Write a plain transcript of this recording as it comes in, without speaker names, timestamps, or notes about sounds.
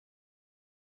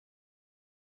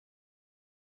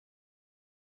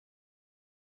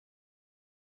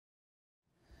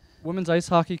Women's ice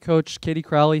hockey coach Katie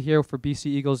Crowley here for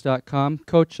BCEagles.com.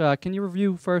 Coach, can you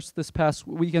review first this past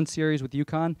weekend series with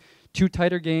UConn? Two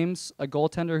tighter games, a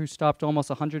goaltender who stopped almost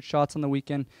 100 shots on the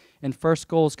weekend, and first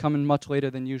goals coming much later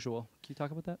than usual. Can you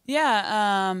talk about that?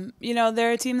 Yeah,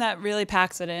 they're a team that really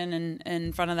packs it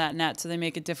in front of that net, so they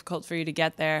make it difficult for you to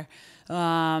get there.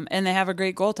 And they have a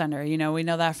great goaltender. We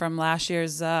know that from last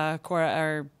year's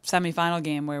semifinal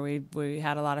game where we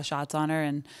had a lot of shots on her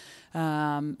and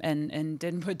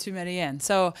didn't put too many in.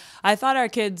 So I thought our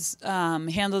kids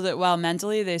handled it well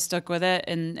mentally. They stuck with it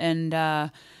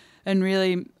and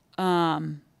really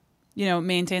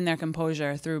maintain their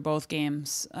composure through both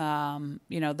games.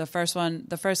 The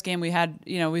first game we had,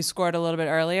 we scored a little bit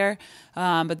earlier,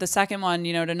 but the second one,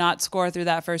 to not score through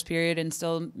that first period and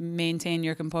still maintain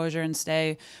your composure and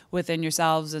stay within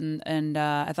yourselves, and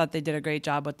I thought they did a great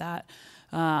job with that.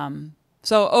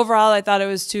 So overall, I thought it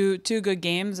was two good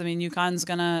games. I mean, UConn's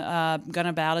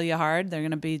gonna battle you hard. They're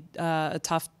gonna be a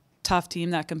tough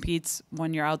team that competes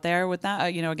when you're out there with that,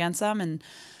 against them, and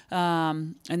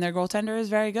their goaltender is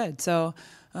very good. So,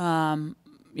 overall,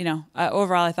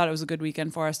 I thought it was a good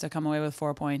weekend for us to come away with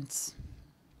 4 points.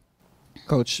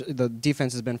 Coach, the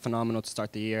defense has been phenomenal to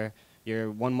start the year. You're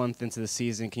 1 month into the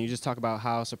season. Can you just talk about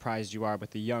how surprised you are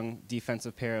with the young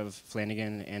defensive pair of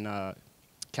Flanagan and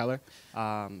Keller,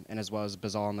 and as well as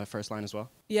Bizal on the first line as well?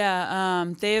 Yeah,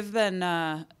 they've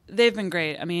been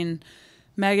great. I mean,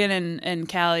 Megan and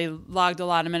Callie logged a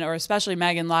lot of minutes, or especially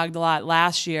Megan logged a lot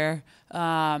last year,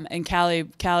 and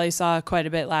Callie saw quite a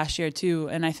bit last year too.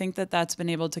 And I think that's been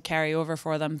able to carry over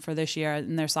for them for this year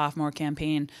in their sophomore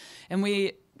campaign. And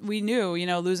we knew,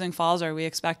 losing Falzer, we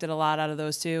expected a lot out of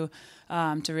those two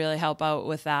to really help out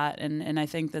with that. And I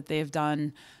think that they've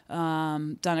done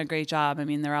a great job. I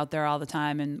mean, they're out there all the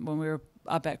time. And when we were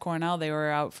up at Cornell, they were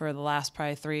out for the last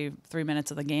probably three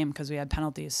minutes of the game because we had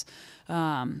penalties.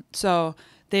 So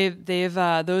they've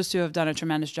those two have done a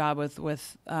tremendous job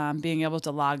with being able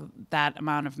to log that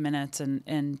amount of minutes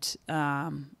and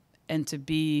to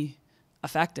be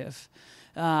effective.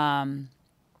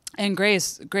 And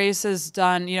Grace has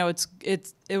done,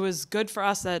 it was good for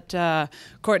us that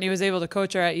Courtney was able to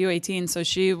coach her at U18, so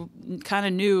she kind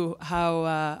of knew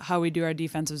how we do our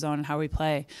defensive zone and how we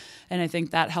play, and I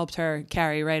think that helped her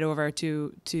carry right over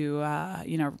to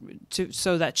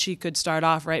so that she could start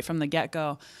off right from the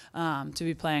get-go to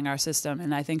be playing our system,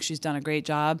 and I think she's done a great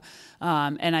job,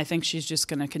 and I think she's just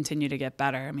going to continue to get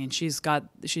better. I mean, she's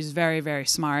very, very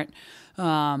smart,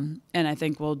 and I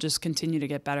think we'll just continue to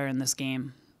get better in this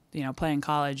game. Playing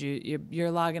college,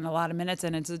 you're logging a lot of minutes,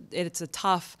 and it's a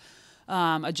tough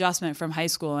adjustment from high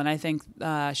school, and I think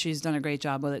she's done a great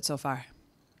job with it so far.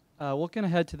 Looking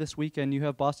ahead to this weekend, you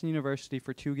have Boston University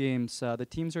for 2 games. The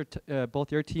teams are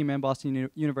both your team and Boston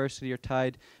University are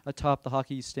tied atop the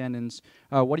hockey standings.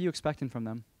 What are you expecting from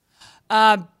them?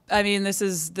 I mean, this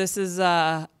is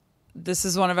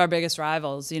one of our biggest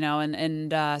rivals,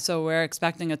 and so we're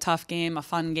expecting a tough game, a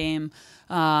fun game,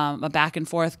 a back and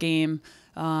forth game.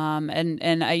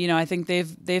 I think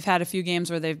they've had a few games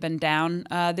where they've been down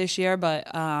this year, but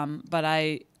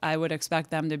I would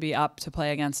expect them to be up to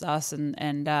play against us,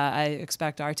 and I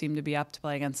expect our team to be up to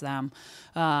play against them.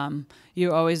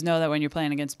 You always know that when you're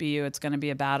playing against BU, it's going to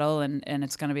be a battle, and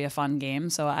it's going to be a fun game.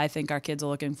 So I think our kids are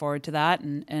looking forward to that,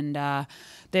 and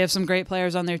they have some great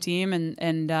players on their team,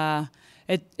 and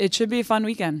it should be a fun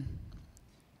weekend.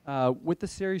 With the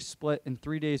series split in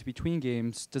 3 days between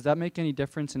games, does that make any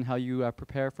difference in how you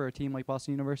prepare for a team like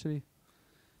Boston University?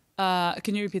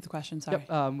 Can you repeat the question? Sorry.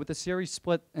 Yep. With the series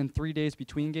split in 3 days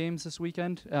between games this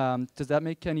weekend, does that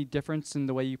make any difference in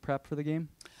the way you prep for the game?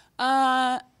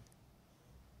 No,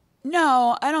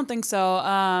 I don't think so.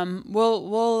 I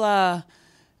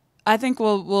think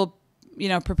we'll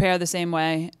prepare the same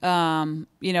way.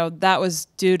 That was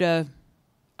due to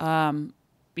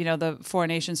the Four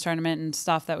Nations tournament and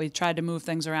stuff that we tried to move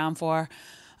things around for.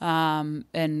 And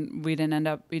we didn't end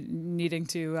up needing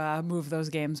to move those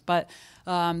games. But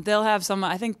they'll have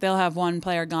I think they'll have one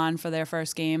player gone for their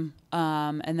first game,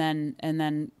 and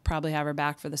then probably have her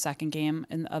back for the second game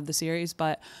of the series.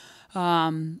 But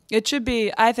it should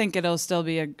be. I think it'll still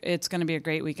be it's going to be a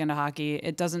great weekend of hockey.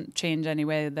 It doesn't change any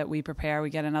way that we prepare. We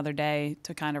get another day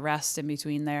to kind of rest in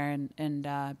between there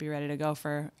and be ready to go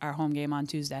for our home game on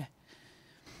Tuesday.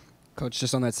 Coach,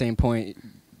 just on that same point,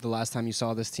 the last time you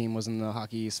saw this team was in the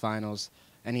Hockey East Finals.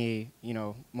 Any,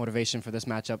 motivation for this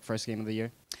matchup, first game of the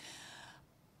year?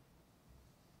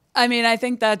 I mean, I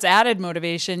think that's added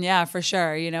motivation, yeah, for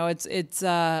sure.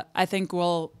 I think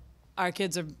our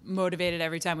kids are motivated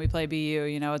every time we play BU.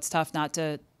 It's tough not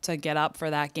to get up for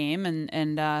that game,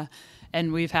 and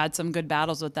and we've had some good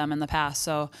battles with them in the past.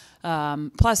 So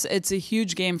plus it's a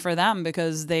huge game for them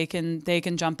because they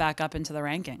can jump back up into the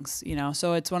rankings, you know.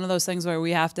 So it's one of those things where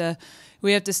we have to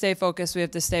stay focused, we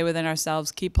have to stay within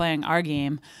ourselves, keep playing our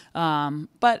game.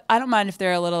 But I don't mind if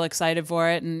they're a little excited for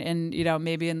it, and you know,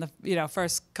 maybe in the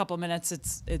first couple minutes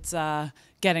it's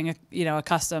getting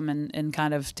accustomed and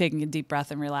kind of taking a deep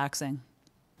breath and relaxing.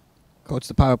 Coach,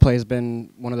 the power play has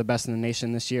been one of the best in the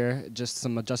nation this year. Just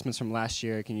some adjustments from last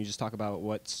year. Can you just talk about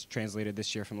what's translated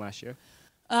this year from last year?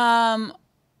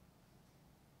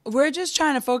 We're just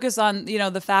trying to focus on,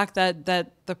 the fact that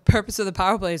the purpose of the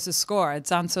power play is to score. It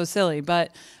sounds so silly,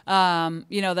 but,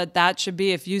 that should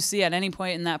be, if you see at any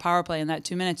point in that power play, in that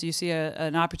 2 minutes, you see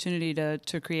an opportunity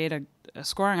to create a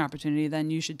scoring opportunity, then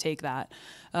you should take that.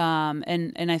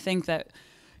 And I think that,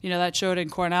 that showed in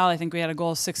Cornell. I think we had a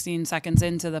goal 16 seconds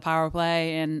into the power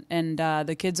play, and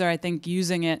the kids are, I think,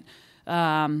 using it.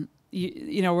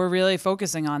 We're really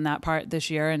focusing on that part this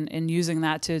year and using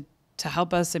that to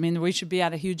help us. I mean, we should be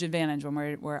at a huge advantage when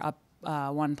we're up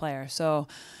one player. So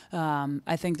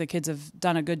I think the kids have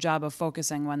done a good job of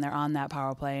focusing when they're on that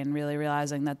power play and really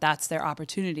realizing that that's their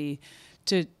opportunity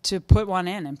to put one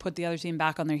in and put the other team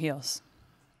back on their heels.